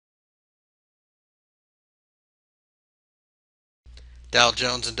Dow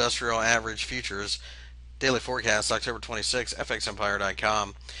Jones Industrial Average Futures Daily Forecast, October 26,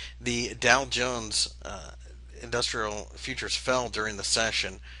 FXEmpire.com. The Dow Jones Industrial Futures fell during the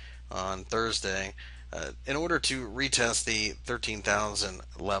session on Thursday in order to retest the 13,000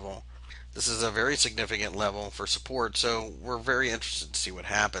 level. This is a very significant level for support, so we're very interested to see what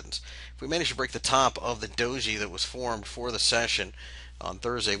happens. If we manage to break the top of the doji that was formed for the session on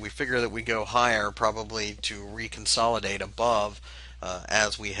Thursday, we figure that we go higher, probably to reconsolidate above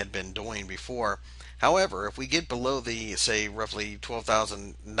as we had been doing before. However, if we get below the, say, roughly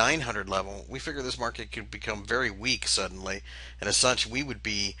 12,900 level, we figure this market could become very weak suddenly, and as such, we would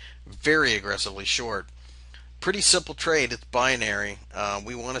be very aggressively short. Pretty simple trade. It's binary.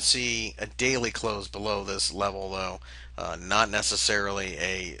 We want to see a daily close below this level, though, not necessarily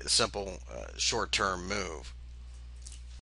a simple short term move.